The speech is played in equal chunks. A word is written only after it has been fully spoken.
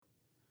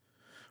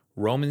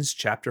Romans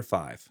chapter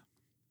 5.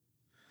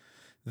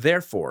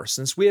 Therefore,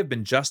 since we have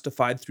been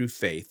justified through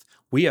faith,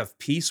 we have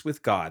peace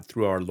with God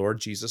through our Lord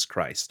Jesus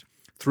Christ,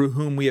 through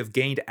whom we have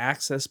gained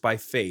access by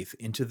faith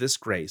into this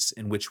grace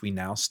in which we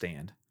now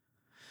stand.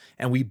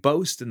 And we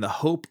boast in the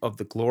hope of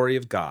the glory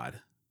of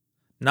God.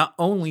 Not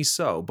only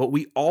so, but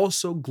we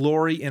also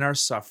glory in our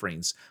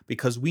sufferings,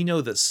 because we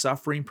know that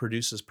suffering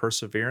produces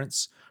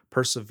perseverance,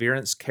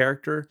 perseverance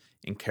character,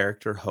 and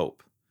character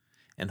hope.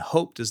 And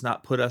hope does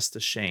not put us to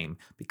shame,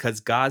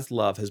 because God's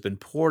love has been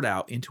poured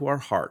out into our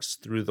hearts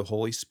through the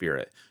Holy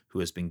Spirit who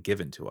has been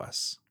given to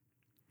us.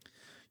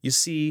 You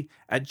see,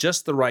 at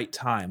just the right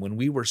time, when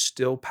we were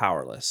still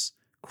powerless,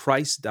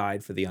 Christ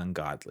died for the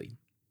ungodly.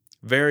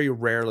 Very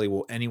rarely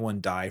will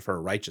anyone die for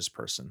a righteous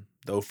person,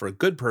 though for a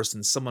good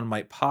person someone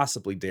might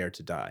possibly dare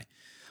to die.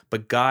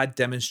 But God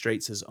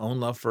demonstrates his own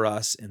love for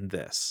us in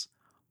this: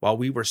 while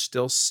we were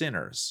still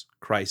sinners,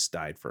 Christ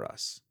died for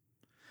us.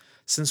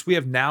 Since we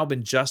have now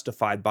been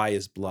justified by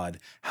his blood,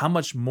 how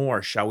much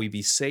more shall we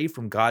be saved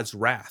from God's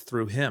wrath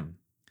through him?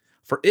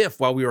 For if,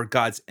 while we were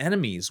God's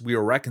enemies, we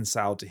were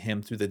reconciled to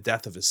him through the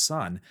death of his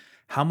Son,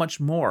 how much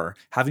more,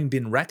 having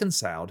been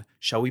reconciled,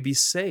 shall we be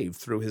saved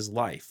through his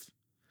life?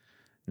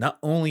 Not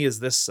only is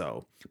this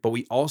so, but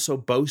we also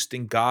boast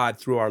in God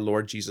through our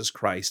Lord Jesus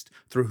Christ,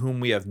 through whom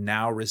we have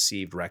now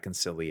received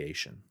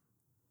reconciliation.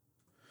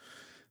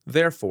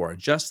 Therefore,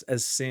 just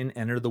as sin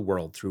entered the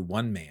world through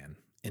one man,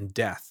 and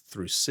death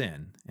through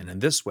sin, and in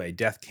this way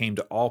death came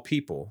to all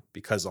people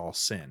because all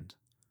sinned.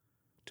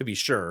 To be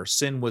sure,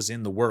 sin was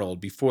in the world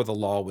before the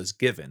law was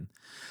given,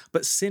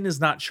 but sin is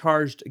not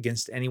charged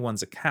against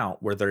anyone's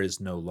account where there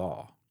is no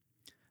law.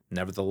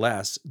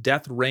 Nevertheless,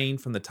 death reigned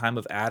from the time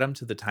of Adam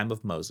to the time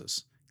of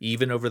Moses,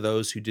 even over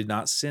those who did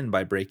not sin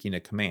by breaking a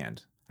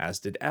command, as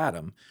did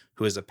Adam,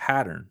 who is a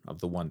pattern of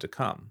the one to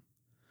come.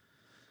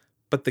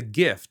 But the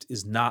gift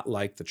is not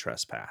like the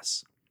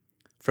trespass.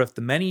 For if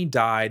the many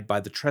died by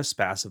the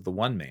trespass of the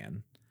one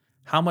man,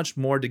 how much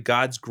more did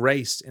God's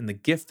grace and the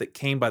gift that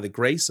came by the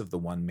grace of the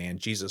one man,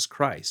 Jesus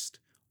Christ,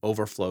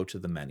 overflow to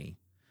the many?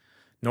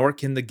 Nor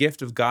can the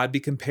gift of God be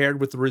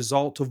compared with the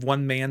result of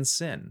one man's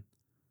sin.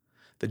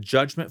 The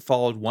judgment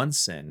followed one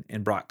sin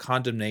and brought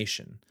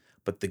condemnation,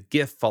 but the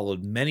gift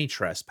followed many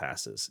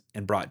trespasses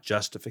and brought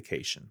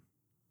justification.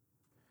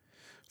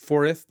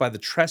 For if by the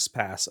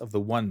trespass of the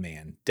one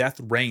man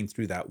death reigned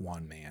through that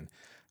one man,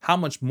 how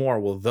much more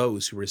will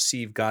those who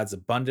receive God's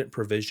abundant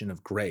provision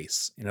of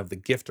grace and of the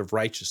gift of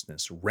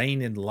righteousness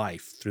reign in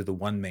life through the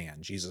one man,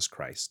 Jesus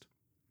Christ?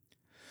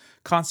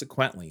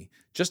 Consequently,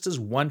 just as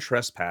one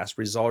trespass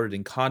resulted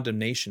in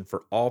condemnation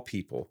for all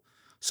people,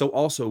 so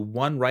also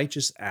one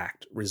righteous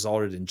act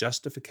resulted in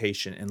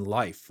justification and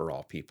life for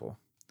all people.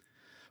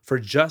 For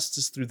just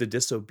as through the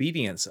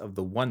disobedience of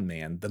the one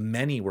man the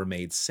many were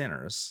made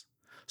sinners,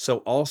 so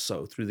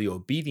also through the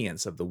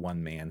obedience of the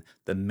one man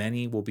the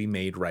many will be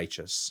made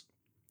righteous.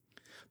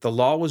 The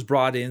law was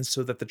brought in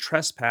so that the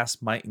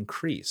trespass might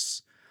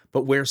increase,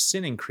 but where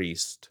sin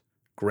increased,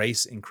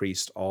 grace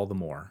increased all the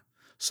more,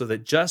 so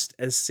that just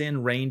as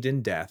sin reigned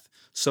in death,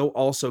 so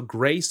also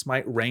grace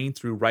might reign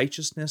through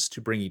righteousness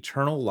to bring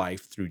eternal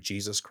life through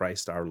Jesus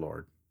Christ our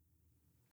Lord.